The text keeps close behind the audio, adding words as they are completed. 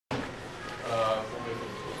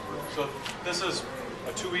So this is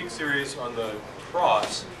a 2-week series on the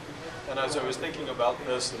cross, and as I was thinking about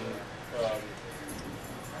this, and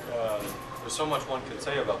there's so much one can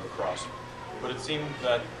say about the cross, but it seemed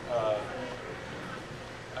that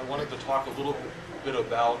I wanted to talk a little bit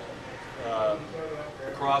about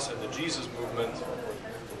the cross and the Jesus movement, or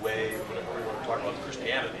the way, whatever we want to talk about,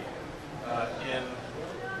 Christianity, in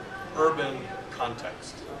urban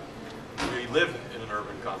context. We live in an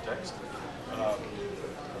urban context.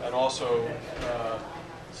 And also,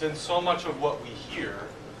 since so much of what we hear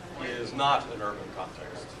is not an urban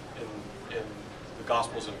context, in the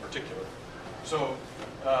Gospels in particular. So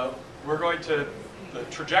we're going to, the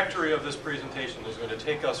trajectory of this presentation is going to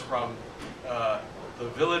take us from the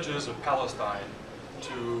villages of Palestine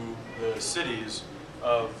to the cities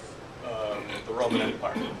of the Roman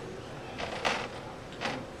Empire.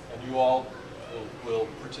 And you all will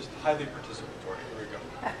highly participatory. Here we go.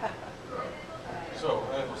 So,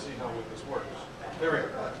 we'll see how this works. There we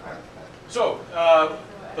go. So,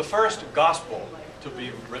 the first gospel to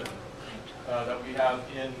be written that we have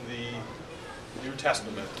in the New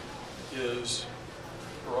Testament is,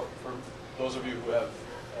 for those of you who have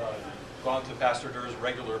gone to Pastor Durr's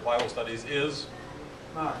regular Bible studies, is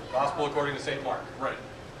Mark. Gospel according to St. Mark. Right.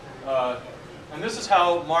 And this is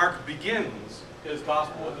how Mark begins his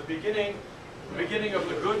gospel. At the beginning of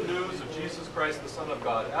the good news of Jesus Christ, the Son of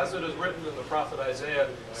God. As it is written in the prophet Isaiah,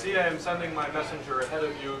 "See, I am sending my messenger ahead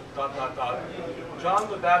of you, ... John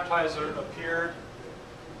the Baptizer appeared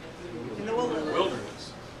in the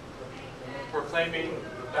wilderness, proclaiming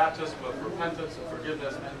the baptism of repentance and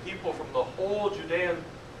forgiveness, and people from the whole Judean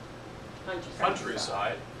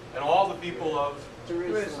countryside, and all the people of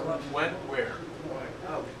Jerusalem went where?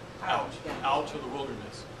 Out to the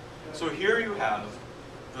wilderness." So here you have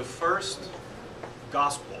the first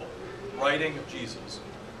gospel writing of Jesus,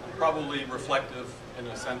 and probably reflective in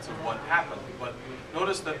a sense of what happened. But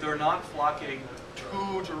notice that they're not flocking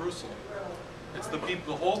to Jerusalem. It's the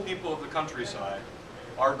people, the whole people of the countryside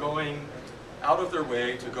are going out of their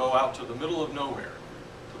way to go out to the middle of nowhere,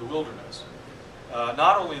 to the wilderness.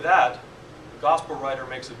 Not only that, the gospel writer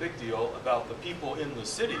makes a big deal about the people in the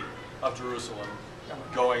city of Jerusalem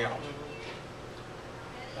going out.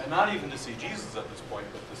 And not even to see Jesus at this point,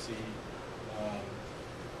 but to see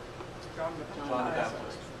John the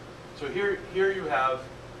Baptist. So here you have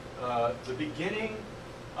the beginning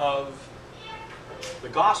of the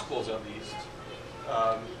Gospels, at least,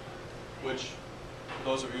 which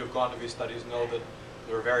those of you who have gone to these studies know that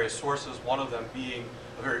there are various sources, one of them being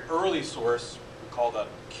a very early source. We call that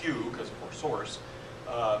Q, because for source.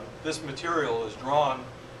 This material is drawn,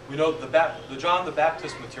 we know the John the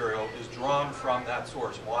Baptist material is drawn from that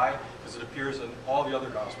source. Why? Because it appears in all the other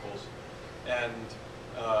Gospels, and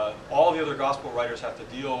all the other Gospel writers have to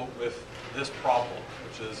deal with this problem,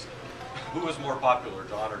 which is, who is more popular,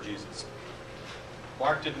 John or Jesus?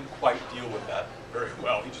 Mark didn't quite deal with that very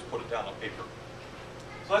well. He just put it down on paper.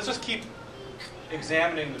 So let's just keep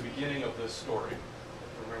examining the beginning of this story.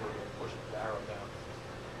 Remember to push the arrow down.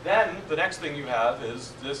 Then the next thing you have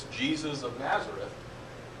is this Jesus of Nazareth,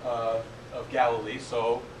 of Galilee.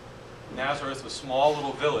 So Nazareth, a small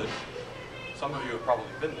little village. Some of you have probably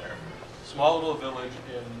been there. Small little village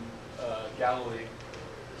in Galilee.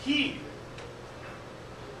 He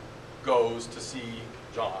goes to see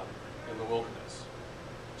John in the wilderness.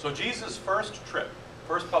 So Jesus' first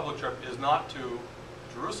public trip, is not to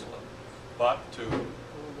Jerusalem, but to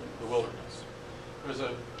the wilderness. There's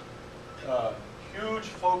a huge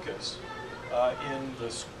focus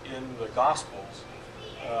in the Gospels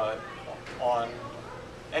on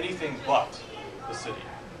anything but the city.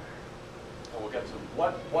 And we'll get to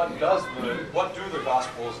what do the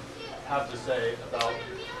Gospels have to say about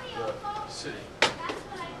the city.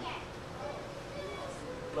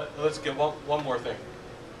 Let's get one more thing.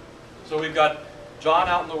 So we've got John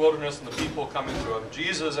out in the wilderness and the people coming to him,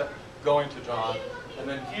 Jesus going to John, and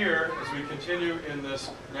then here, as we continue in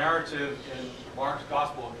this narrative in Mark's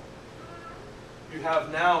Gospel, you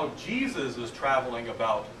have now Jesus is traveling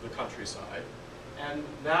about the countryside, and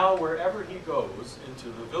now wherever he goes, into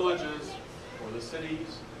the villages, or the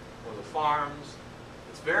cities, or the farms,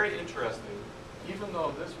 it's very interesting, even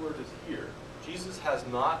though this word is here, Jesus has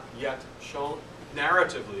not yet shown,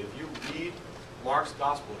 narratively, if you read Mark's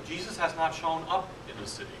Gospel, Jesus has not shown up in the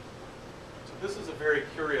city. So this is a very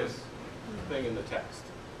curious thing in the text.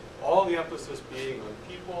 All the emphasis being on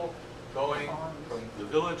people going from the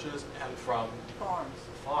villages and from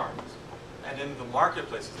farms. And in the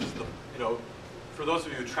marketplaces, for those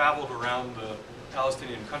of you who traveled around the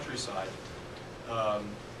Palestinian countryside,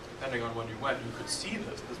 depending on when you went, you could see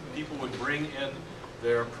this. People would bring in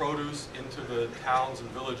their produce into the towns and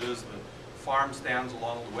villages, the farm stands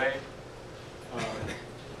along the way.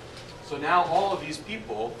 So now all of these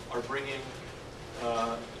people are bringing,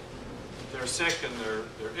 they're sick and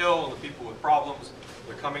they're ill, and the people with problems,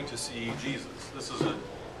 they're coming to see Jesus. This is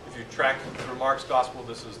if you track through Mark's gospel,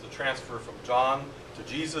 this is the transfer from John to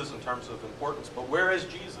Jesus in terms of importance. But where is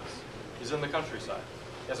Jesus? He's in the countryside.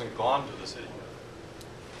 He hasn't gone to the city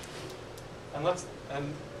yet.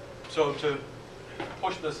 And so to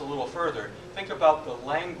push this a little further, think about the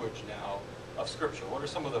language now of Scripture. What are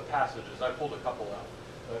some of the passages? I pulled a couple out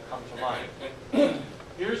that come to mind.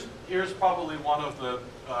 Here's probably one of the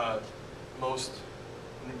most,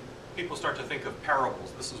 when people start to think of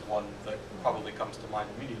parables, this is one that probably comes to mind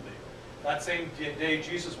immediately. That same day,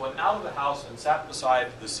 Jesus went out of the house and sat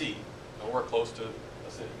beside the sea, nowhere close to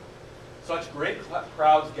a city. Such great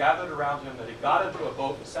crowds gathered around him that he got into a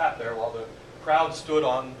boat and sat there while the crowd stood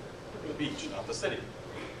on the beach, not the city.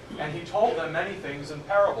 And he told them many things in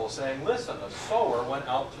parables, saying, "Listen, a sower went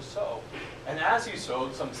out to sow. And as he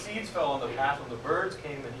sowed, some seeds fell on the path, and the birds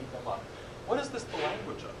came and ate them up." What is this the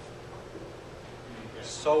language of?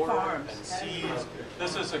 Sower Farms. and seeds.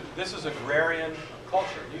 This is agrarian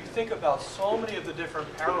culture. You think about so many of the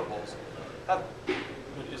different parables.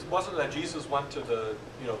 It wasn't that Jesus went to the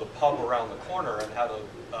pub around the corner and had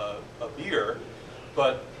a beer,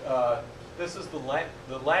 but this is the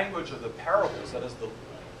language of the parables.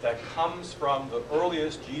 That comes from the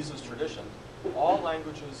earliest Jesus tradition. All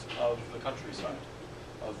languages of the countryside,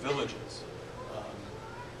 of villages,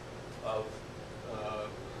 of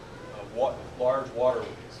large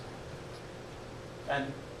waterways.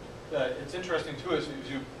 And it's interesting too, as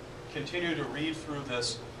you continue to read through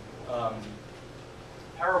this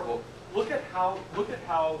parable, look at how the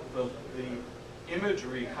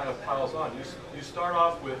imagery kind of piles on. You start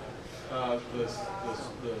off with the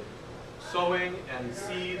sowing and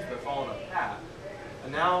seeds that fall in a path,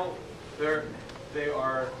 and now they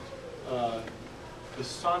are the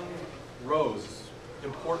sun rose,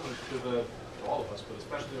 important to all of us, but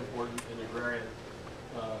especially important in agrarian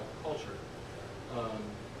culture.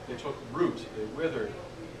 They took root, they withered,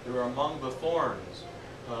 they were among the thorns,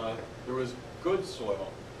 there was good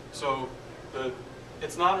soil. So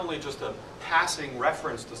it's not only just a passing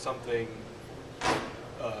reference to something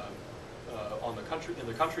in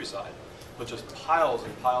the countryside, but just piles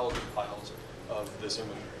and piles and piles of this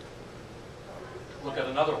imagery. Look at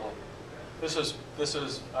another one. This is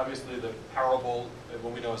obviously the parable,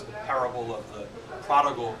 what we know as the parable of the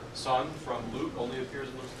prodigal son from Luke, only appears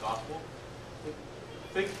in Luke's gospel.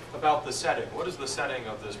 Think about the setting. What is the setting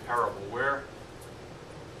of this parable? Where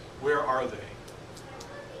are they?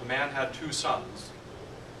 The man had 2 sons,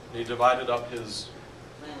 and he divided up his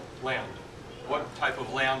land. What type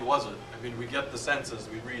of land was it? I mean, we get the sense as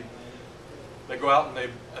we read. They go out and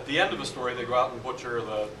at the end of the story, they go out and butcher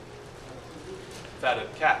the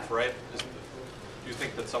fatted calf, right? You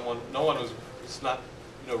think that no one was, it's not,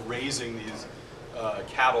 raising these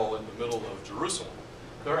cattle in the middle of Jerusalem.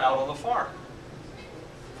 They're out on the farm.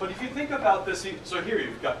 But if you think about this, so here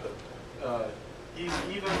you've got I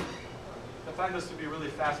find this to be really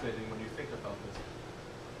fascinating when you think about this.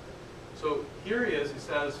 So here he is, he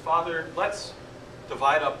says, "Father, let's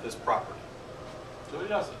divide up this property." So he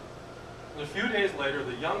does it. And a few days later,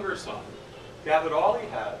 the younger son gathered all he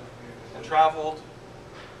had and traveled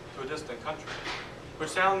to a distant country,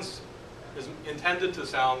 which is intended to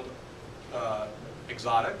sound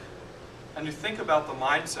exotic. And you think about the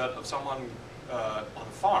mindset of someone on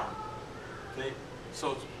a farm.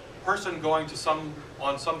 So a person going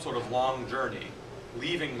on some sort of long journey,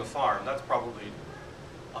 leaving the farm, that's probably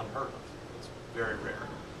unheard of. It's very rare.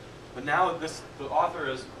 But now the author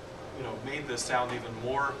has made this sound even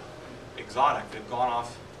more exotic. They've gone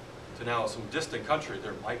off to now some distant country.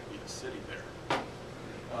 There might be a city there.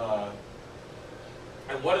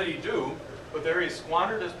 And what did he do? But there he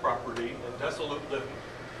squandered his property in desolate living,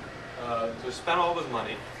 to spend all of his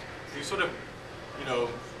money. He sort of,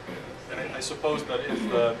 and I suppose that if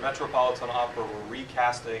the Metropolitan Opera were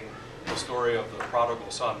recasting the story of the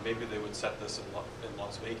prodigal son, maybe they would set this in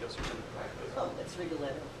Las Vegas or something like this. Oh, that's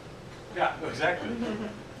Rigoletto. Yeah, exactly.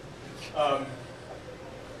 But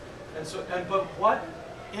what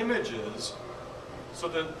images? So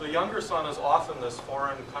the younger son is off in this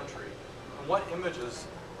foreign country, and what images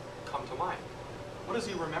come to mind? What does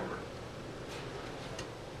he remember?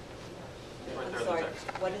 Right there in the text.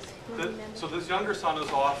 What is he remember? So this younger son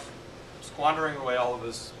is off, squandering away all of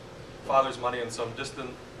his father's money in some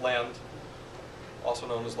distant land, also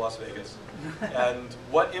known as Las Vegas. And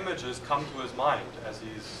what images come to his mind as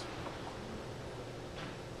he's...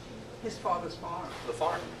 His father's farm. The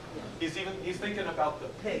farm. He's thinking about the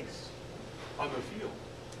pigs on the field.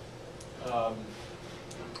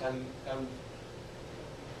 And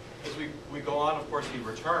as we go on, of course, he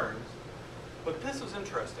returns. But this is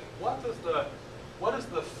interesting. What is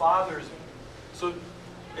the father's? So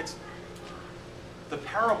it's the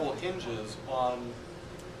parable hinges on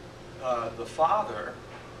the father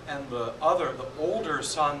and the older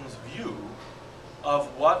son's view of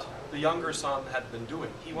what the younger son had been doing.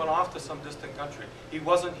 He went off to some distant country. He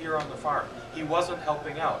wasn't here on the farm. He wasn't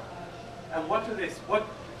helping out. And what do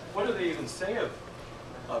they even say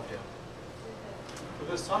of him? For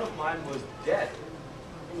this son of mine was dead.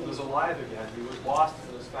 He was alive again. He was lost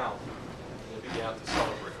and was found. And they began to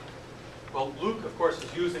celebrate. Well, Luke, of course,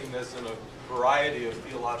 is using this in a variety of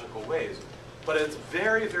theological ways, but it's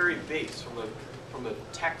very, very base from a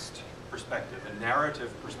text perspective, a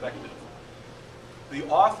narrative perspective. The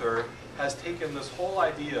author has taken this whole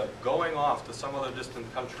idea of going off to some other distant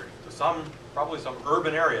country, to probably some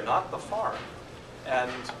urban area, not the farm,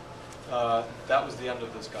 and that was the end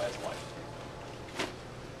of this guy's life.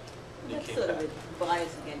 That's sort of a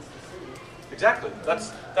bias against the city. Exactly.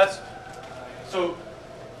 That's. So,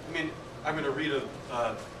 I mean, I'm going to read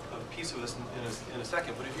a piece of this in a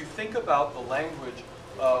second. But if you think about the language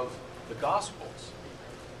of the Gospels,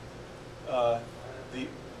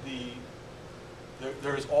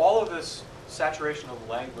 there's all of this saturation of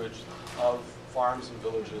language of farms and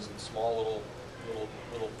villages and small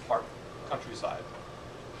little countryside,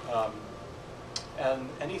 and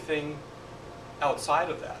anything outside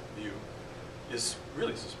of that view is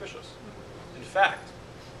really suspicious. In fact,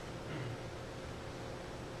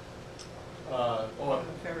 I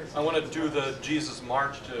want to do the Jesus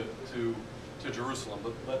march to Jerusalem,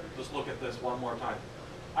 but let's look at this one more time.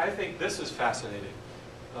 I think this is fascinating.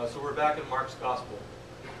 So we're back in Mark's Gospel.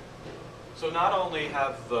 So not only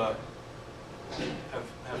have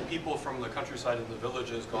people from the countryside and the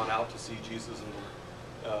villages gone out to see Jesus and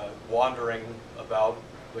wandering about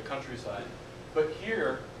the countryside, but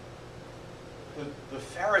here the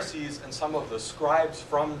Pharisees and some of the scribes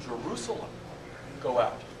from Jerusalem go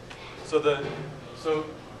out. So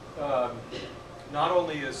not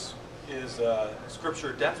only is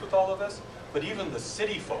Scripture dense with all of this, but even the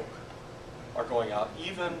city folk are going out.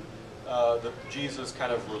 Even Jesus'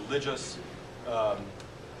 kind of religious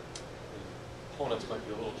opponents might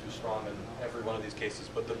be a little too strong in every one of these cases,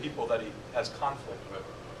 but the people that he has conflict with.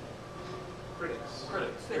 Critics.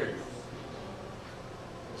 There you go.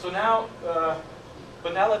 So now,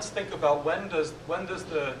 but now let's think about when does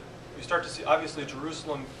you start to see, obviously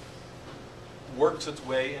Jerusalem works its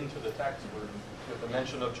way into the text with the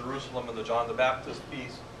mention of Jerusalem and the John the Baptist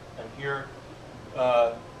piece, and here,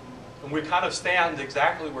 and we kind of stand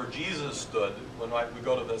exactly where Jesus stood when we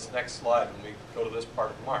go to this next slide, when we go to this part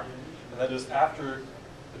of Mark, and that is after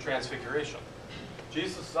the Transfiguration.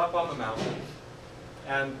 Jesus is up on the mountain,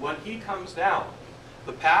 and when he comes down,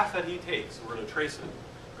 the path that he takes, we're going to trace it,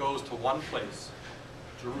 goes to one place,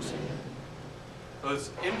 Jerusalem. So it's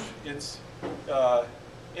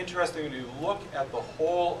interesting when you look at the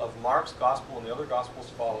whole of Mark's Gospel, and the other Gospels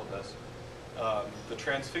follow this. The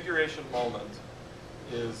Transfiguration moment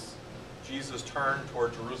is Jesus' turn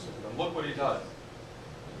toward Jerusalem. And look what he does.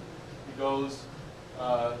 He goes,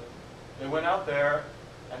 they went out there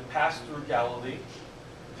and passed through Galilee.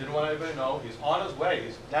 Didn't want anybody to know. He's on his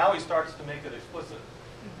way. Now he starts to make it explicit.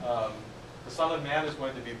 The Son of Man is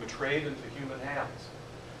going to be betrayed into human hands.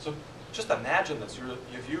 So just imagine this.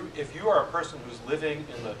 If you are a person who's living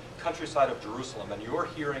in the countryside of Jerusalem and you're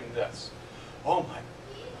hearing this, oh my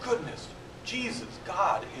goodness, Jesus,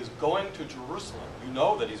 God, is going to Jerusalem. You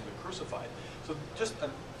know that he's been crucified. So just,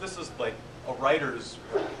 this is like a writer's,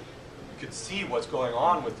 you could see what's going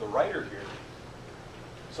on with the writer here.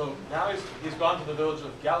 So now he's gone to the village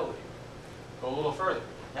of Galilee. Go a little further.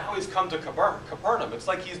 Now he's come to Capernaum. It's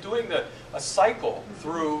like he's doing a cycle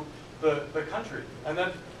through the country. And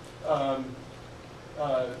then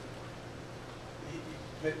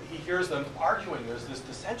he hears them arguing. There's this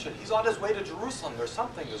dissension. He's on his way to Jerusalem. There's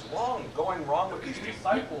something going wrong with these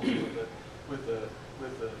disciples, with the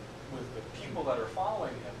people that are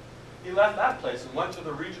following him. He left that place and went to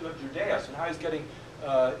the region of Judea. So now he's getting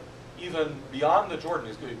even beyond the Jordan.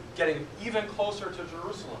 He's getting even closer to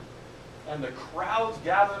Jerusalem. And the crowds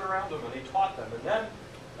gathered around him, and he taught them. And then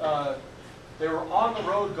they were on the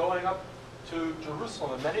road going up to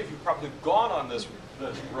Jerusalem. And many of you probably gone on this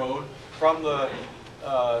road from the,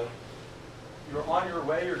 you're on your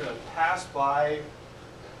way, you're going to pass by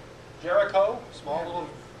Jericho, small little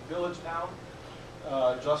village town,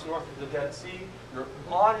 just north of the Dead Sea. You're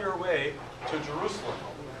on your way to Jerusalem.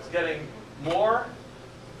 It's getting more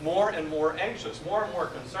more and more anxious, more and more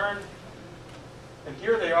concerned. And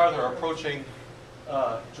here they are, they're approaching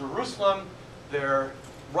Jerusalem. They're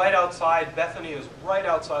right outside, Bethany is right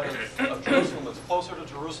outside of Jerusalem. It's closer to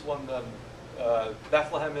Jerusalem than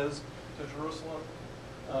Bethlehem is to Jerusalem.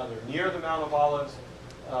 They're near the Mount of Olives.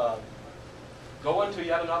 Go into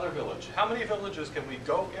yet another village. How many villages can we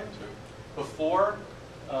go into before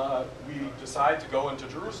we decide to go into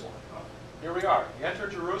Jerusalem? Here we are. He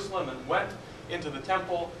entered Jerusalem and went into the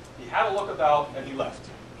temple. He had a look about and he left.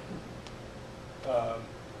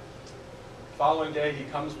 Following day, he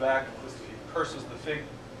comes back. He curses the fig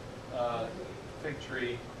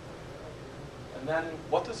tree. And then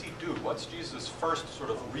what does he do? What's Jesus' first sort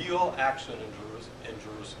of real action in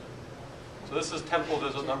Jerusalem? So this is temple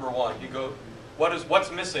visit number one. You go, what's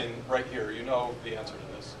missing right here? You know the answer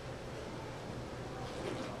to this.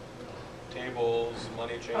 Tables,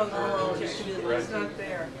 money changers. Oh, right? It's not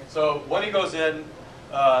there. So when he goes in,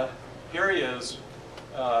 here he is,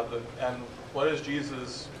 and what does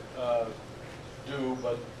Jesus do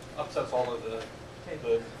but upsets all of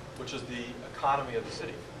which is the economy of the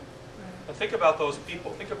city. And think about those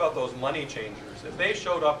people. Think about those money changers. If they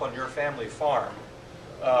showed up on your family farm,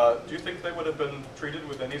 do you think they would have been treated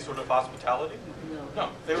with any sort of hospitality? No. No,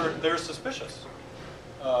 they were suspicious.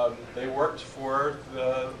 They worked for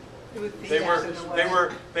the. They were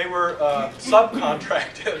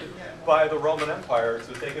subcontracted by the Roman Empire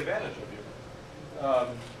to take advantage of you.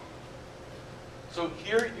 So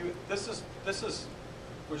here, this is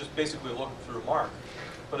we're just basically looking through Mark.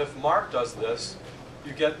 But if Mark does this,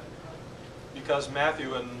 you get, because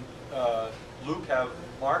Matthew and Luke have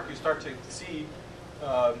Mark, you start to see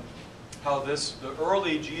how the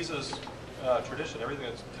early Jesus tradition, everything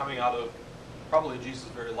that's coming out of probably Jesus'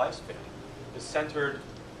 very lifespan, is centered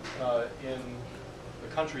in the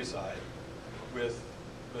countryside with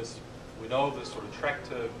this, we know, this sort of trek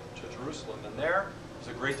to Jerusalem. And there is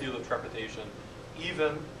a great deal of trepidation,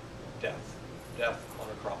 even death on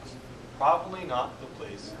a cross. Probably not the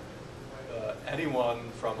place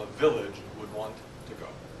anyone from a village would want to go.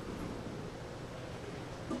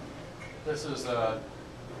 This is,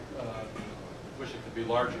 wish it could be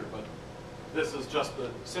larger, but this is just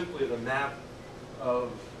simply the map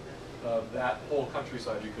of that whole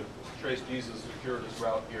countryside. You could trace Jesus' circuitous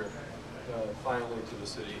route here, finally to the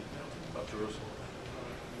city of Jerusalem.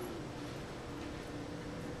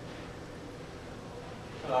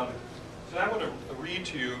 So I want to read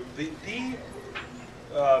to you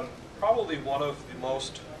probably one of the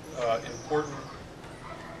most important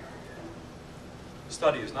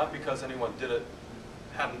studies, not because anyone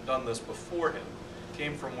hadn't done this before him,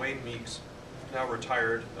 came from Wayne Meeks, now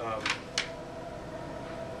retired,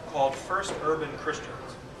 called First Urban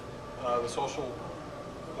Christians, the social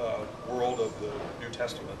world of the New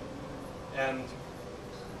Testament. And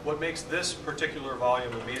what makes this particular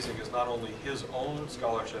volume amazing is not only his own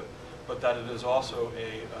scholarship, but that it is also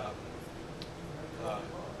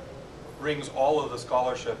brings all of the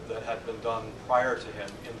scholarship that had been done prior to him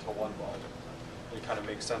into one volume, and kind of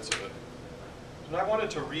makes sense of it. And I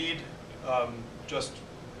wanted to read just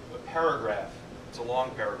a paragraph. It's a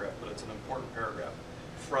long paragraph, but it's an important paragraph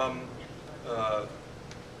from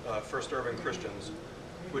First Urban Christians,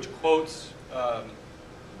 which quotes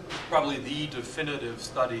probably the definitive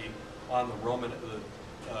study on the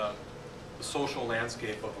social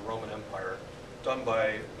landscape of the Roman Empire, done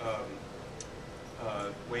by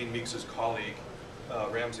Wayne Meeks' colleague,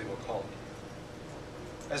 Ramsay MacCallum.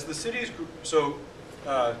 As the cities grew, so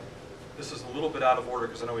this is a little bit out of order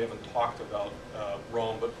because I know we haven't talked about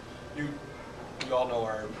Rome, but we all know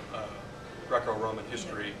our Greco-Roman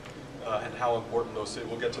history and how important those cities,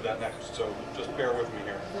 we'll get to that next, so just bear with me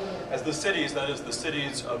here. As the cities, that is the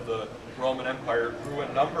cities of the Roman Empire, grew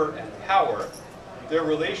in number and power, their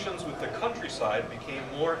relations with the countryside became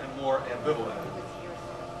more and more ambivalent.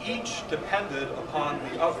 Each depended upon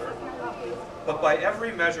the other, but by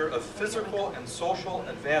every measure of physical and social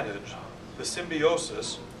advantage, the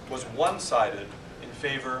symbiosis was one-sided in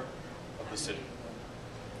favor of the city.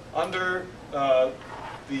 Under the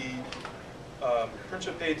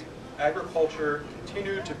Principate, agriculture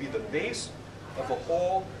continued to be the base of the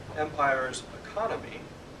whole empire's economy,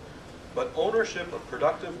 but ownership of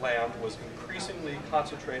productive land was increasingly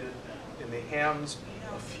concentrated in the hands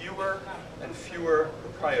of fewer and fewer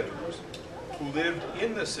proprietors who lived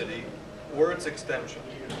in the city or its extension,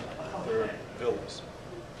 their villas.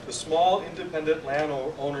 The small independent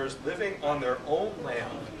landowners living on their own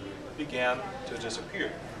land began to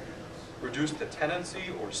disappear, reduced to tenancy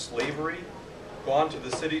or slavery, gone to the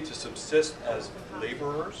city to subsist as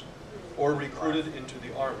laborers, or recruited into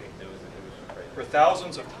the army. From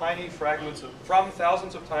thousands of tiny fragments of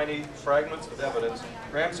evidence,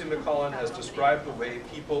 Ramsay MacCullagh has described the way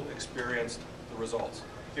people experienced the results.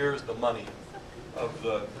 Here's the money of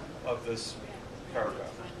this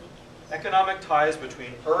paragraph. Economic ties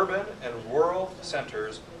between urban and rural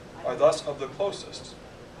centers are thus of the closest.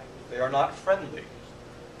 They are not friendly.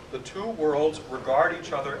 The two worlds regard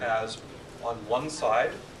each other as, on one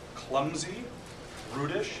side, clumsy,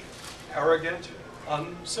 brutish, arrogant,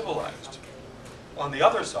 uncivilized. On the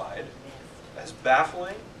other side, as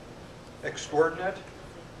baffling, extraordinate,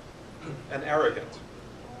 and arrogant.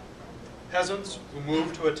 Peasants who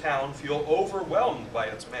move to a town feel overwhelmed by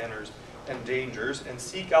its manners and dangers and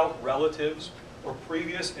seek out relatives or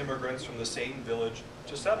previous immigrants from the same village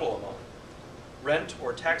to settle among. Rent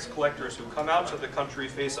or tax collectors who come out to the country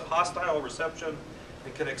face a hostile reception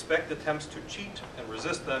and can expect attempts to cheat and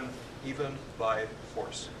resist them even by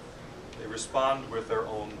force. They respond with their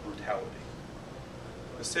own brutality.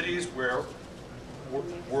 The cities were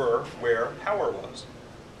where power was.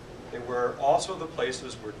 They were also the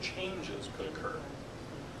places where changes could occur.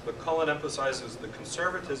 MacCullagh emphasizes the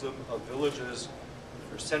conservatism of villages,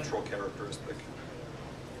 their central characteristic.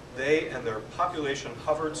 They and their population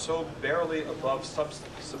hovered so barely above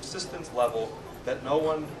subsistence level that no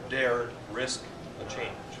one dared risk a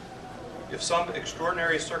change. If some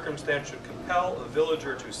extraordinary circumstance should compel a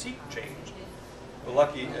villager to seek change, the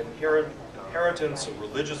lucky inheritance of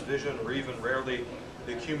religious vision, or even rarely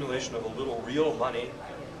the accumulation of a little real money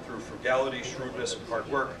through frugality, shrewdness, and hard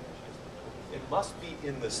work, it must be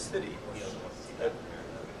in the city that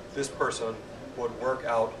this person would work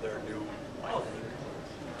out their new life.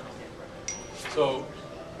 So,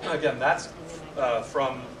 again, that's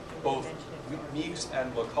from both Meeks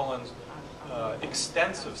and MacCullagh's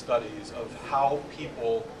extensive studies of how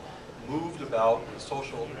people moved about the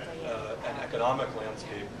social and economic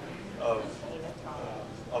landscape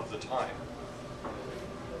of the time.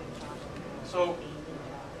 So,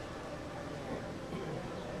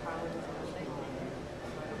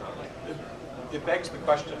 it begs the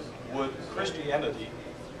question, would Christianity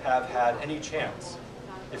have had any chance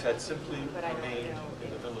if it had simply remained in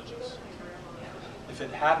the villages? If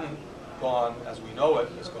it hadn't gone, as we know it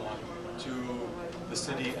has gone, to the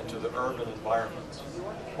city and to the urban environments,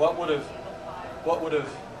 what would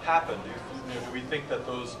have happened? Do we think that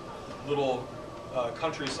those little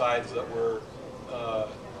countrysides that were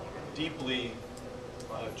deeply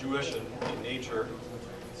Jewish in nature,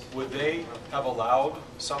 would they have allowed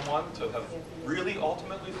someone to have really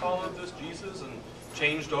ultimately followed this Jesus and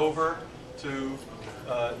changed over to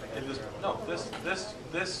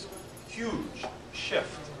this huge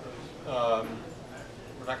shift?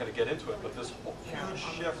 We're not going to get into it, but this huge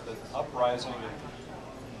shift and uprising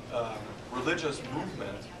and religious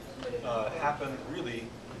movement happened really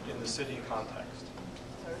in the city context.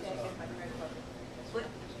 But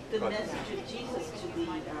the message of Jesus to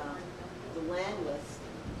the landless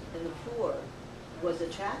and the poor was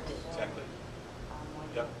attractive. Exactly.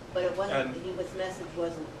 Yep. But it wasn't. His message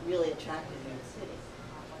wasn't really attractive in the city.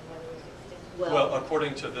 Well,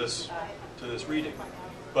 according to this reading,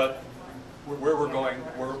 but where we're going,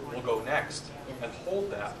 we'll go next, and hold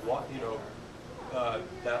that. What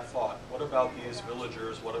that thought. What about these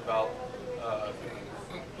villagers? What about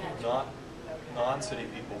non-city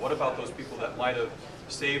people? What about those people that might have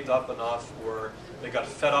saved up enough, or they got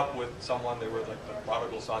fed up with someone? They were like the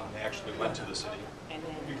prodigal son, and they actually went to the city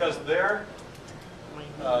because their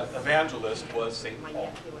evangelist was St.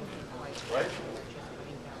 Paul, right?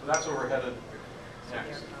 So that's where we're headed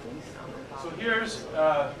next. So here's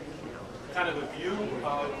kind of a view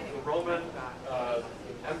of the Roman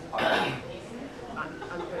Empire.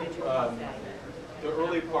 The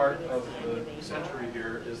early part of the century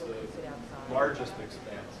here is the largest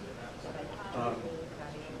expanse.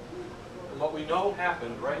 And what we know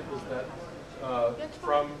happened, right, is that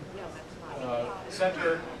from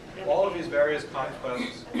center, all of these various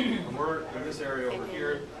conquests, and we're in this area over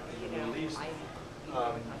here, in the Middle East,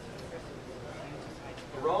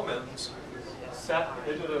 the Romans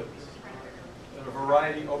they did a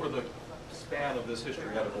variety, over the span of this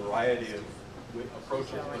history, had a variety of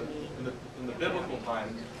approaches, but in the biblical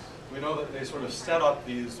times, we know that they sort of set up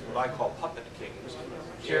these, what I call puppet kings.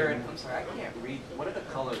 Jared, I'm sorry, I can't read. What are the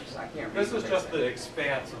colors? I can't read. This is just the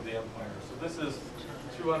expanse of the empire. So this is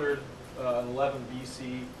 211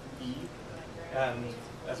 BCE, and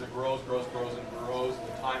as it grows, and grows,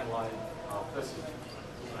 the timeline, this is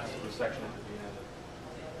the section at the end.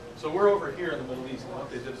 So we're over here in the Middle East, and what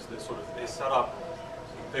they did is they set up,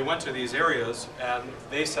 they went to these areas, and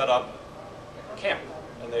they set up camp,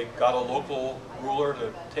 and they got a local ruler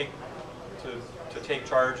to take to take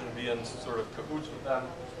charge and be in sort of cahoots with them.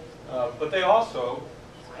 But they also,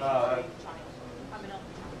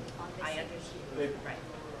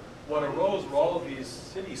 what arose were all of these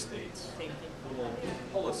city-states, little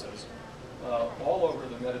polises, all over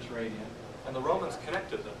the Mediterranean, and the Romans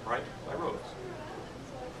connected them, right, by roads.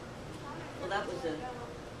 Well, that was a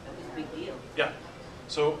big deal. Yeah.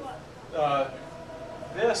 So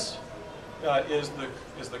this is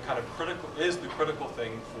the kind of critical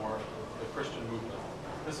thing for the Christian movement.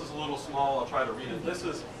 This is a little small. I'll try to read it. This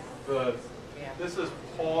is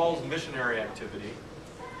Paul's missionary activity.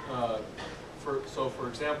 For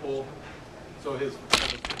example, his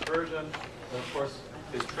conversion, and of course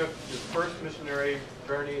his first missionary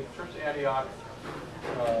journey, trip to Antioch.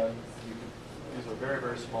 These are very,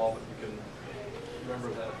 very small, but you can remember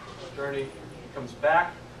that journey. He comes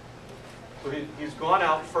back. So he's gone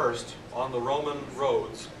out first on the Roman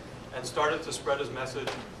roads and started to spread his message.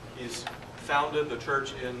 He's founded the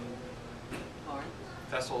church in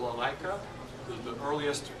Thessalonica, the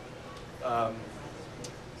earliest.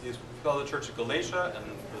 He's founded the church of Galatia, and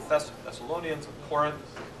the Thessalonians of Corinth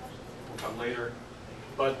will come later.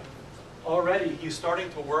 But already he's starting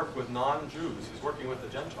to work with non-Jews. He's working with the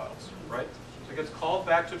Gentiles, right? So he gets called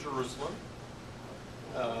back to Jerusalem.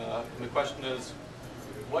 And the question is,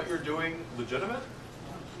 what you're doing legitimate?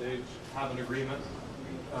 They have an agreement.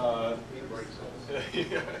 He's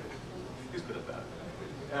good at that.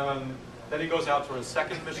 Then he goes out for his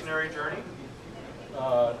second missionary journey,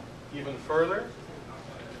 even further.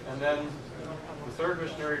 And then the third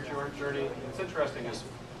missionary journey, it's interesting, his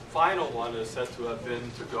final one is said to have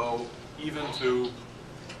been to go even to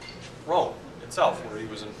Rome itself, where he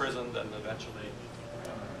was imprisoned and eventually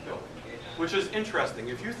killed. Which is interesting.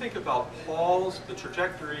 If you think about the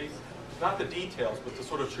trajectory, not the details, but the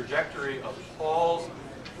sort of trajectory of Paul's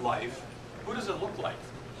life, who does it look like?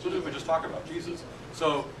 Who did we just talk about? Jesus.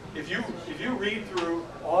 So if you read through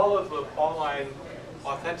all of the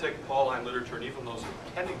authentic Pauline literature, and even those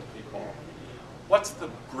pretending to be Paul, what's the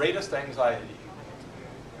greatest anxiety?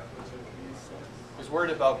 He's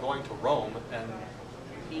worried about going to Rome and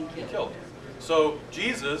being killed. So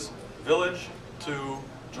Jesus' village to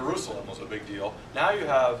Jerusalem was a big deal. Now you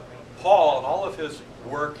have Paul and all of his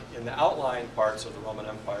work in the outlying parts of the Roman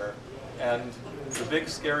Empire, and the big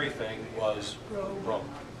scary thing was Rome.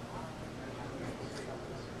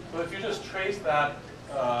 So if you just trace that,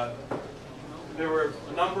 there were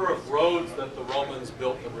a number of roads that the Romans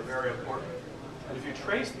built that were very important. And if you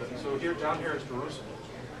trace them, so down here is Jerusalem.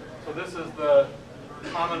 So this is the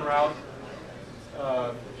common route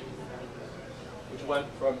which went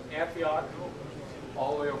from Antioch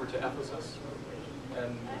all the way over to Ephesus.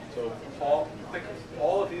 And so Paul, think of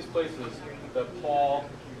all of these places that Paul,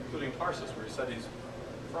 including Tarsus, where he said he's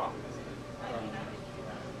from,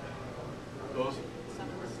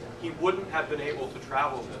 he wouldn't have been able to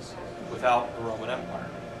travel this without the Roman Empire.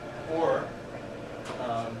 Or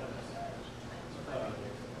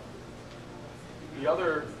the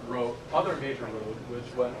other major road,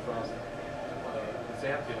 which went from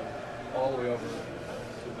Byzantium all the way over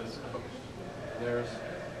to this coast. There's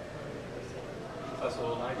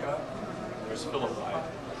Thessalonica, there's Philippi.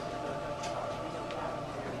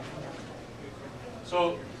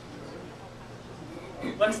 So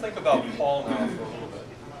let's think about Paul now for a little bit.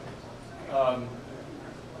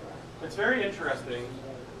 It's very interesting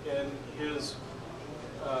in his,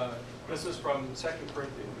 this is from 2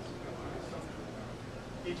 Corinthians.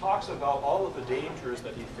 He talks about all of the dangers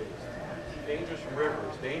that he faced. Dangers from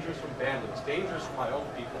rivers, dangers from bandits, dangers from my own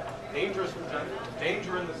people, dangers from Gentiles,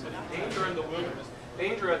 danger in the city, danger in the wilderness,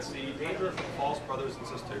 danger at sea, danger from false brothers and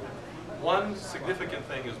sisters. One significant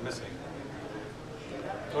thing is missing.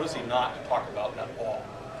 What does he not talk about at all?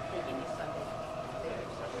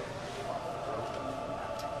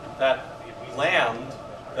 That land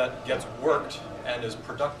that gets worked and is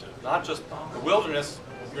productive. Not just the wilderness,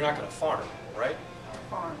 you're not going to farm, right?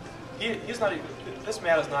 He's not even, this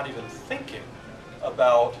man is not even thinking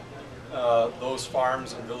about those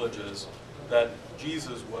farms and villages that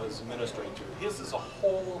Jesus was ministering to. His is a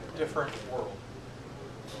whole different world.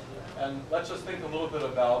 And let's just think a little bit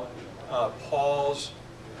about Paul's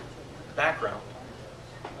background.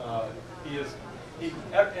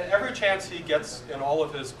 Every chance he gets in all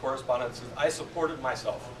of his correspondences, I supported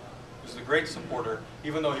myself. He was a great supporter,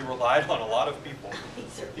 even though he relied on a lot of people.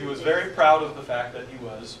 He was very proud of the fact that he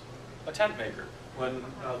was a tent maker. When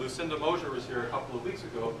Lucinda Mosier was here a couple of weeks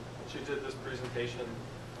ago, she did this presentation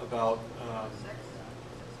about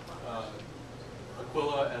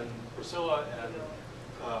Aquila and Priscilla and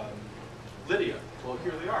Lydia. Well,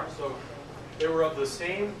 here they are. So they were of the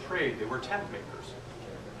same trade. They were tent makers.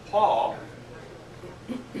 Paul's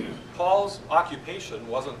occupation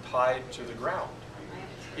wasn't tied to the ground.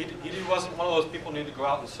 He wasn't one of those people who need to go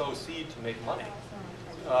out and sow seed to make money.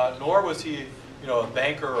 Nor was he, a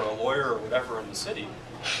banker or a lawyer or whatever in the city.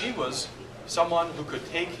 He was someone who could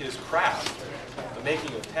take his craft, the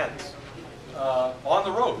making of tents, on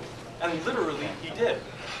the road. And literally, he did.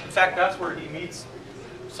 In fact, that's where he meets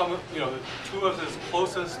two of his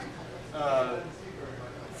closest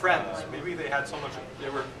friends. Maybe they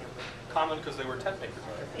were common because they were tent makers.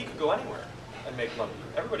 He could go anywhere and make money.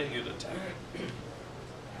 Everybody needed a tent.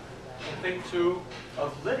 And think too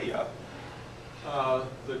of Lydia,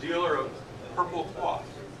 the dealer of purple cloth.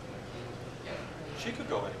 She could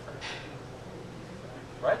go anywhere,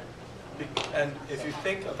 right? And if you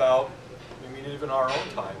think about, even our own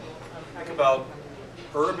time, think about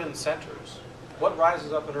urban centers. What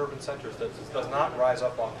rises up in urban centers that does not rise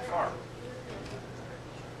up on the farm?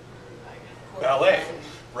 Ballet,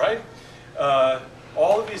 right?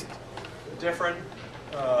 All of these different,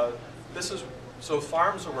 so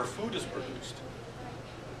farms are where food is produced.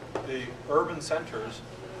 The urban centers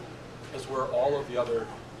is where all of the other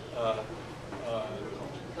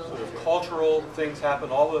sort of cultural things happen,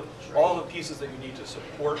 all the pieces that you need to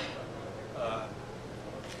support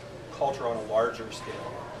culture on a larger scale.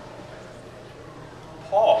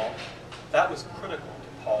 Paul, that was critical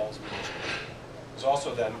to Paul's ministry. It was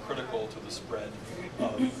also then critical to the spread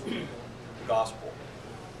of the gospel.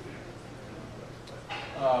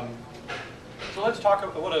 So let's talk.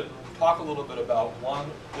 I want to talk a little bit about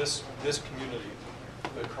this community,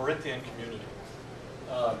 the Corinthian community,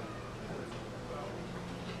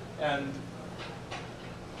 and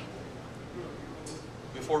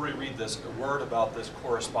before we read this, a word about this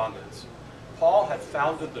correspondence. Paul had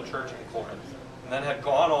founded the church in Corinth, and then had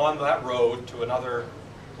gone on that road to another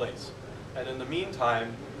place. And in the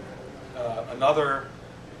meantime, another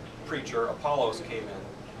preacher, Apollos, came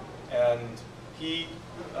in, and he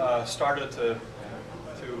started to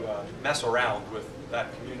mess around with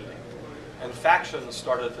that community, and factions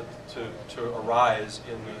started to arise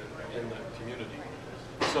in the community.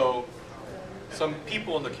 So some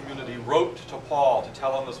people in the community wrote to Paul to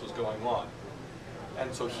tell him this was going on,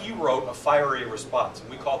 and so he wrote a fiery response, and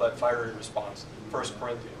we call that fiery response 1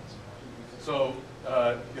 Corinthians. So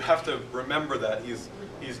you have to remember that he's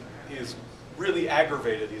really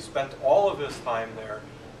aggravated. He's spent all of his time there.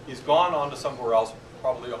 He's gone on to somewhere else,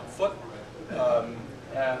 probably on foot,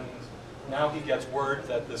 and now he gets word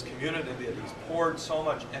that this community that he's poured so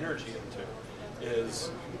much energy into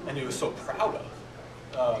and he was so proud of,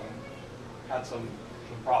 had some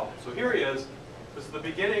problems. So here he is. This is the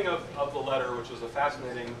beginning of the letter, which is a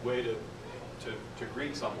fascinating way to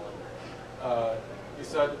greet someone. He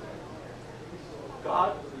said,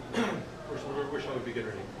 God, where shall we begin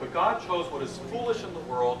reading? But God chose what is foolish in the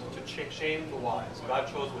world to shame the wise. God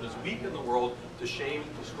chose what is weak in the world to shame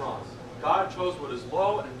the strong. God chose what is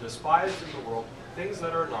low and despised in the world, things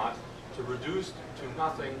that are not, to reduce to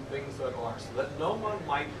nothing things that are, so that no one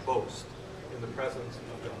might boast in the presence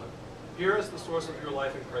of God. Here is the source of your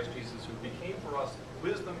life in Christ Jesus, who became for us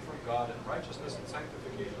wisdom from God and righteousness and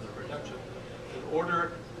sanctification and redemption, in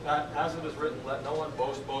order that, as it is written, let no one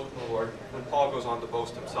boast both in the Lord, when Paul goes on to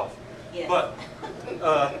boast himself. Yes. But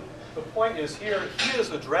the point is here, he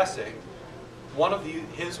is addressing one of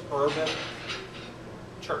his urban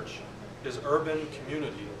church, his urban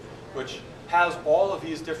community, which has all of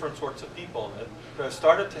these different sorts of people in it, who have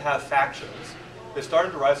started to have factions. They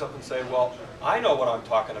started to rise up and say, well, I know what I'm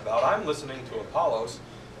talking about. I'm listening to Apollos,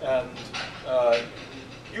 and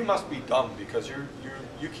you must be dumb because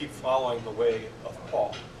you keep following the way of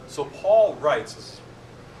Paul. So Paul writes, it's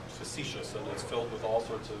facetious, and it's filled with all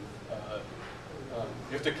sorts of,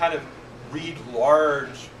 you have to kind of read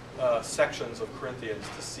large sections of Corinthians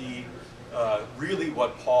to see really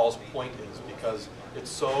what Paul's point is, because it's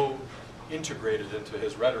so integrated into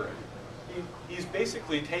his rhetoric. He's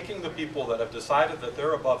basically taking the people that have decided that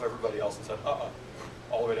they're above everybody else and said,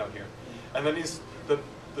 all the way down here. And then he's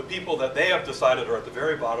the people that they have decided are at the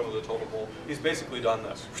very bottom of the totem pole, he's basically done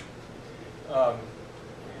this.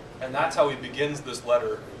 And that's how he begins this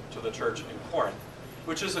letter to the church in Corinth,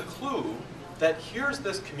 which is a clue that here's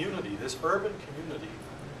this community, this urban community,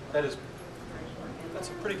 that's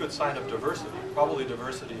a pretty good sign of diversity, probably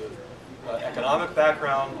diversity of economic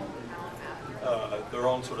background, their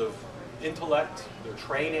own sort of intellect, their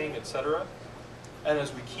training, etc. And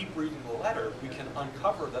as we keep reading the letter, we can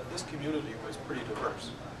uncover that this community was pretty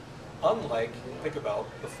diverse. Unlike, think about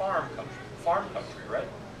the farm country, right?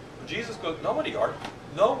 When Jesus goes, no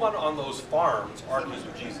one on those farms argues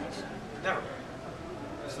with Jesus. Never.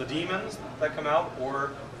 It's the demons that come out,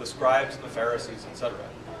 or the scribes and the Pharisees, etc.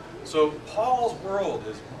 So Paul's world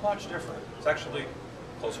is much different. It's actually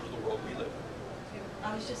closer to the world we live in.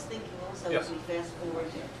 I was just thinking also, Yes. as we fast forward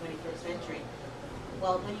to the 21st century,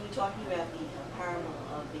 well, when you were talking about the parable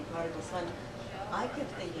of the prodigal son, I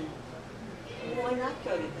kept thinking, why not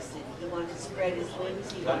go to the city? He wanted to spread his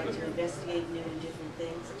wings, he wanted to investigate new and different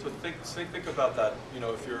things. So think about that. You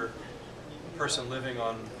know, if you're a person living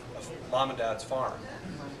on a mom and dad's farm,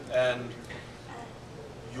 and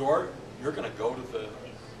you're going to go to the,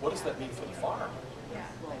 what does that mean for the farm?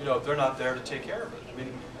 You know, they're not there to take care of it. I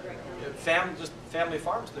mean, family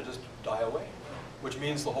farms, they just die away, which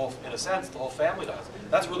means the whole, in a sense, the whole family dies.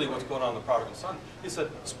 That's really what's going on in the prodigal son. He said,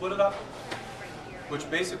 split it up, which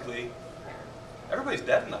basically, everybody's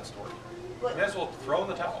dead in that story. You may as well throw in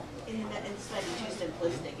the towel. And it's not too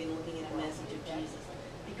simplistic in looking at the message of Jesus.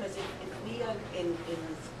 Because if we are, in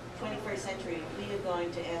this 21st century, if we are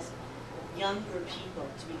going to ask younger people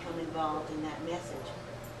to become involved in that message,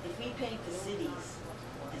 if we paint the cities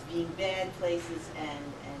as being bad places and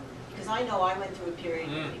because I know I went through a period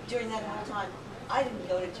during that whole time, I didn't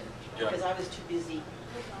go to church because I was too busy,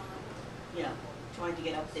 you know, trying to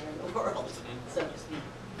get up there in the world, so to speak.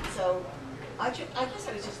 So I guess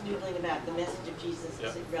I was just noodling about the message of Jesus.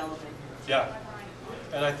 Is it relevant? Yeah,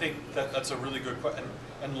 and I think that's a really good question.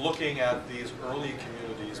 And looking at these early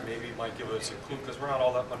communities maybe might give us a clue, because we're not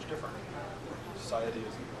all that much different. Society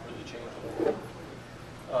isn't really changing.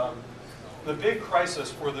 The big crisis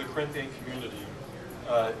for the Corinthian community,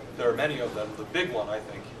 there are many of them. The big one, I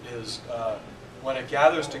think, is when it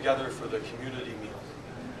gathers together for the community meal.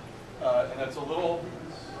 And it's a little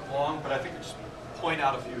long, but I think I just point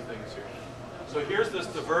out a few things here. So here's this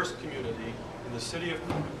diverse community in the city of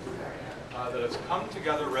Corinth that has come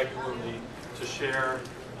together regularly to share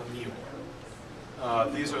a meal.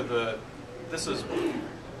 This is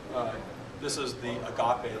the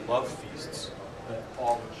agape love feasts that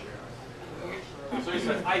Paul would share. So he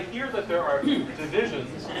says, I hear that there are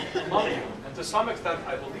divisions among you, and to some extent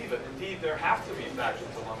I believe it. Indeed, there have to be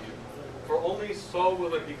factions among you, for only so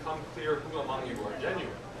will it become clear who among you are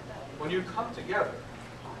genuine. When you come together,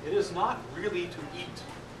 it is not really to eat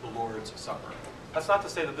the Lord's Supper. That's not to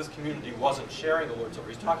say that this community wasn't sharing the Lord's Supper.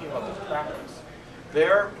 He's talking about the practice.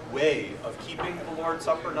 Their way of keeping the Lord's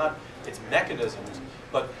Supper, not its mechanisms,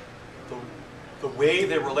 but the way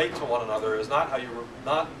they relate to one another is not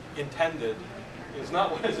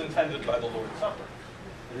what is intended by the Lord's Supper.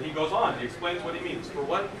 And he goes on, he explains what he means. For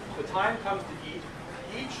when the time comes to eat,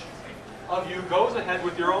 each of you goes ahead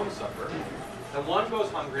with your own supper, and one goes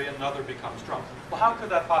hungry and another becomes drunk. Well, how could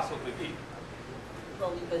that possibly be?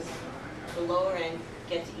 Well, because the lower end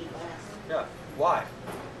get to eat last. Yeah. Why?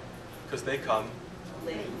 Because they come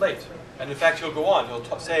Late. And in fact, he'll go on.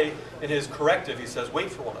 He'll say in his corrective, he says, wait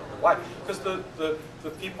for one another. Why? Because the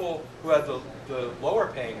people who had the lower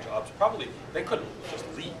paying jobs, probably, they couldn't just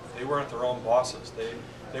leave. They weren't their own bosses.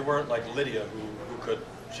 They weren't like Lydia,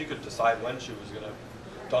 she could decide when she was going to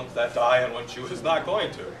dunk that die and when she was not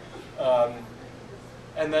going to.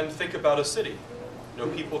 And then think about a city. You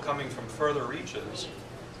know, people coming from further reaches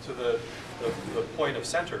to the point of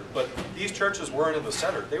center. But these churches weren't in the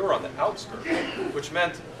center. They were on the outskirts, which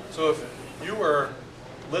meant, so if you were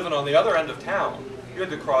living on the other end of town, you had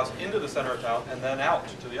to cross into the center of town and then out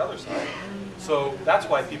to the other side. So that's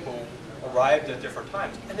why people arrived at different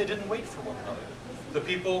times, and they didn't wait for one another. The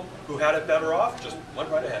people who had it better off just went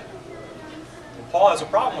right ahead. And Paul has a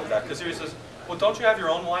problem with that, because he says, well, don't you have your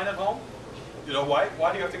own wine at home? You know, why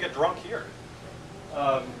do you have to get drunk here?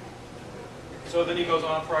 So then he goes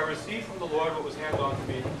on, for I received from the Lord what was handed on to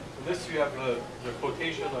me. In this you have the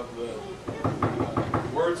quotation of the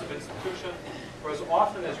words of institution. For as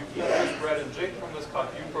often as you eat this bread and drink from this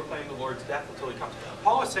cup, you proclaim the Lord's death until he comes.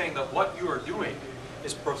 Paul is saying that what you are doing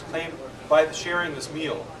is proclaim, by sharing this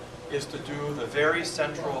meal, is to do the very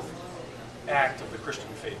central act of the Christian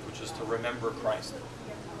faith, which is to remember Christ.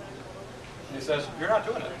 And he says, you're not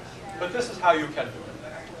doing it, but this is how you can do it.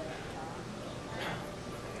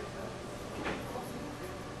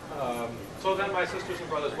 So then, my sisters and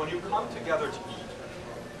brothers, when you come together to eat,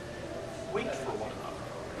 wait for one another.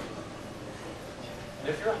 And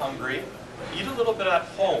if you're hungry, eat a little bit at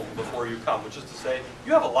home before you come, which is to say,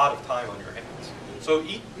 you have a lot of time on your hands. So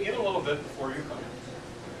eat a little bit before you come.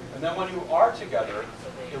 And then when you are together,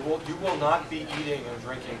 you will not be eating and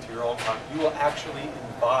drinking to your own hunger. You will actually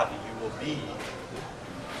embody, you will be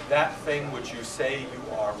that thing which you say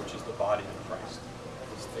you are, which is the body of Christ,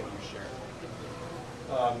 this thing you share.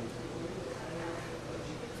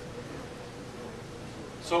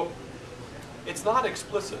 So it's not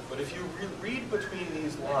explicit, but if you read between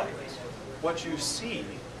these lines, what you see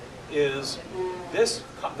is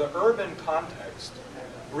the urban context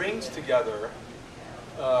brings together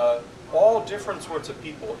all different sorts of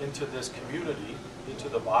people into this community, into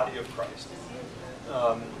the body of Christ.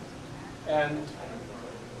 And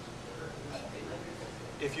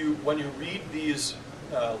when you read these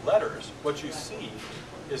letters, what you see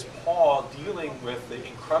is Paul dealing with the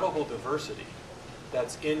incredible diversity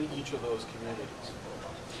that's in each of those communities.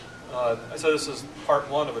 I said this is part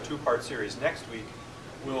one of a two-part series. Next week,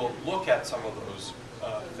 we'll look at some of those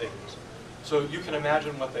things. So you can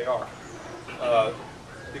imagine what they are.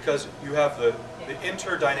 Because you have the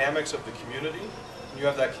interdynamics of the community, and you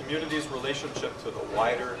have that community's relationship to the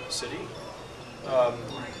wider city.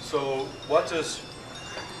 So what does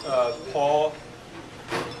Paul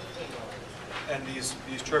and these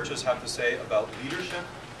churches have to say about leadership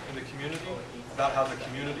in the community, about how the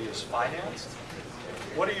community is financed?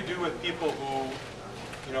 What do you do with people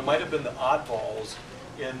who, might have been the oddballs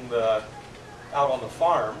out on the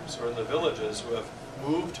farms or in the villages who have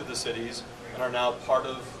moved to the cities and are now part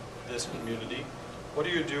of this community? What do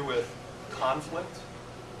you do with conflict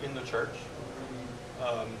in the church?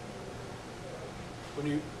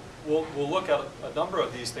 We'll look at a number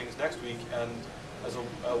of these things next week, and as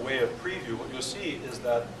a way of preview, what you'll see is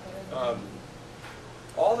that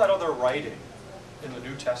all that other writing in the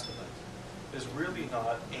New Testament is really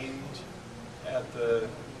not aimed at the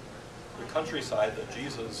countryside that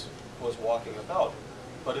Jesus was walking about,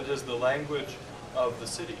 but it is the language of the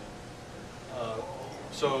city.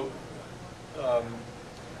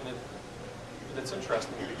 And it's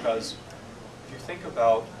interesting because if you think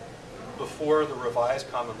about before the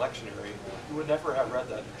Revised Common Lectionary, you would never have read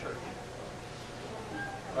that in church,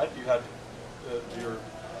 right? You had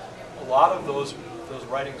a lot of those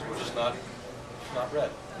writings were just not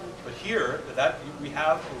read. But here, we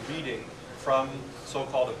have a reading from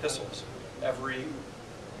so-called epistles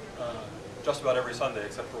just about every Sunday,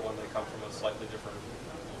 except for when they come from a slightly different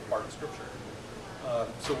part of Scripture.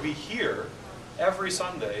 So we hear every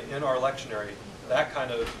Sunday in our lectionary that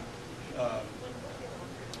kind of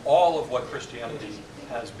all of what Christianity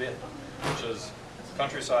has been, which is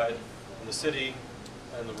countryside and the city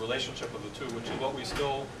and the relationship of the two, which is what we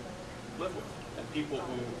still live with, and people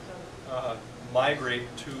who migrate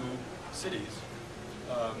to cities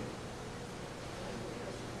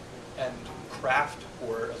and craft,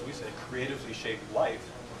 or as we say, creatively shape life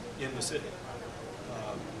in the city.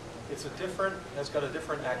 It's got a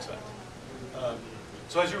different accent.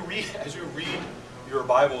 So as you read your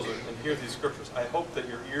Bibles and hear these scriptures, I hope that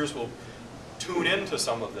your ears will tune into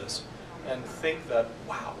some of this and think that,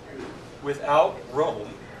 wow, without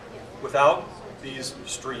Rome, without these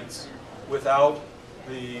streets, without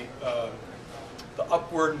the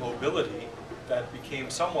upward mobility that became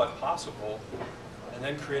somewhat possible and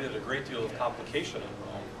then created a great deal of complication in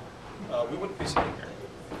Rome, we wouldn't be sitting here.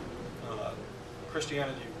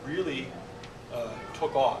 Christianity really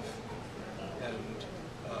took off, and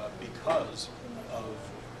because of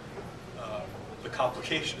the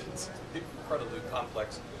complications, the incredibly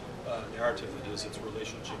complex narrative that is its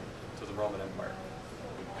relationship to the Roman Empire.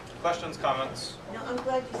 Questions, comments? No, I'm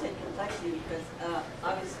glad you said complexity, because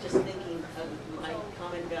I was just thinking of my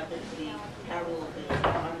comment about the parable of the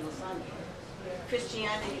prodigal son.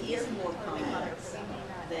 Christianity is more complex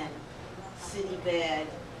than city bad,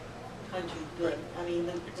 country good. I mean,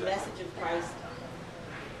 the message of Christ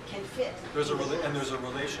can fit. There's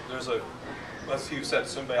a as you said,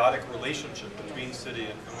 symbiotic relationship between city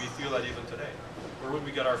and we feel that even today. Where would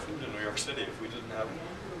we get our food in New York City if we didn't have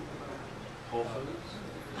Whole Foods?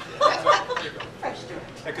 Fresh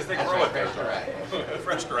direct. Yeah, because they grow it there.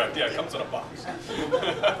 Fresh direct, yeah, it comes in a box.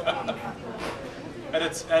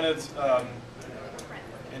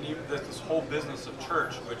 and even this whole business of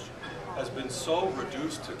church, which has been so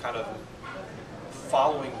reduced to kind of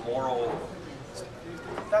following moral.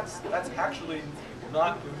 That's actually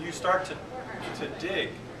not. When you start to dig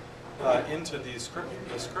into the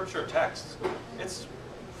scripture texts, it's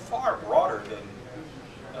far broader than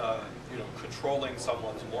controlling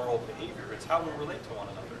someone's moral behavior. It's how we relate to one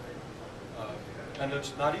another, and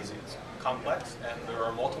it's not easy. It's complex, and there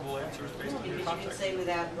are multiple answers based on your Because you context. could say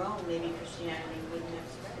without Rome, maybe Christianity wouldn't have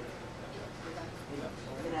spread.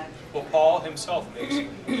 Without Well, Paul himself makes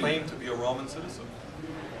claim to be a Roman citizen.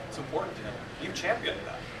 It's important to him. You championed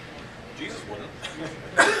that. Jesus wouldn't.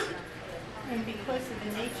 And because of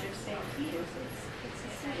the nature of St. Peter's, it's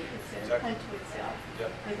a city, it's a Exactly. unto itself,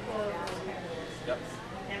 Yep. with all of those characters. Yep.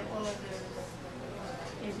 And all of those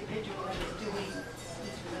individuals doing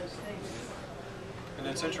each of those things. And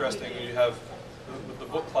it's interesting, you have the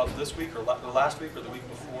book club this week, or the last week or the week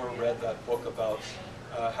before, read that book about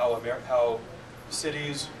how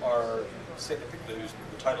cities are, I think the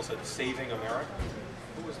title said, Saving America.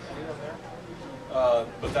 who was anyone there?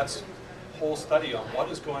 But that's a whole study on what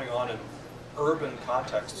is going on in urban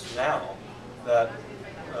contexts now that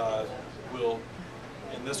will,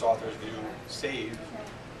 in this author's view, save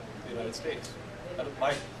the United States. And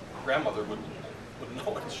my grandmother wouldn't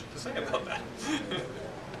know what to say about that.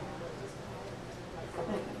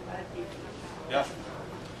 Yeah.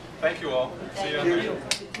 Thank you all. See you. Thank you.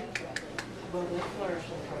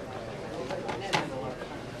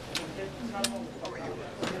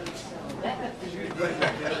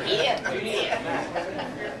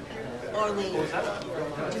 Orly, do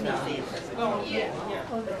me a favor.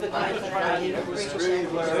 The guys that are you, Rachel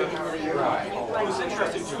It was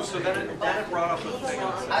interesting too, so then it brought up a thing.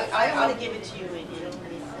 I want to give it to you in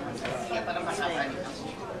Yeah, but I'm not ready.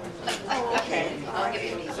 Oh, okay. I'll give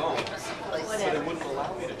you these. But it wouldn't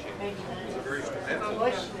allow me to change it. It was a very expensive.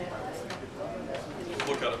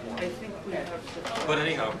 Look at it more. I think we have to But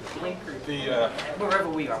anyhow, the wherever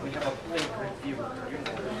we are, we have a blinker viewer.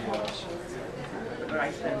 But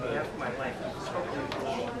I spend half my life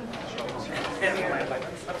half my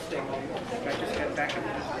life upstate. I just got back in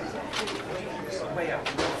way up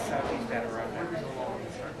in the southeast Adirondack.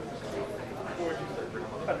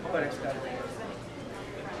 But it's got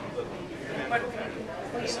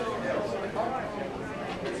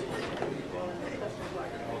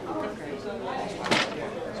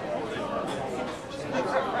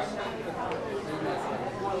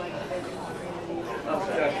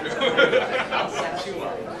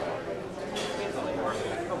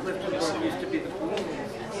Cliftonburg used to be the pool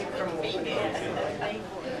from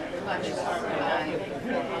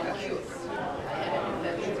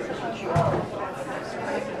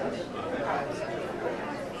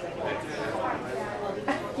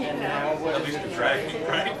and now what at least you're dragging,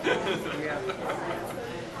 right?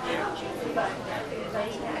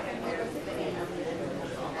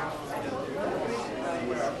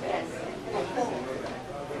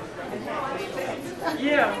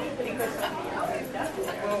 Yeah.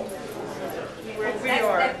 Well, where we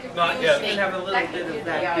are, Not we yet. have a little bit of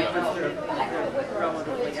that because they're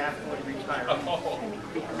relatively affluent retired. Oh.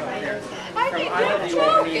 From either the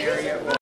Albany area or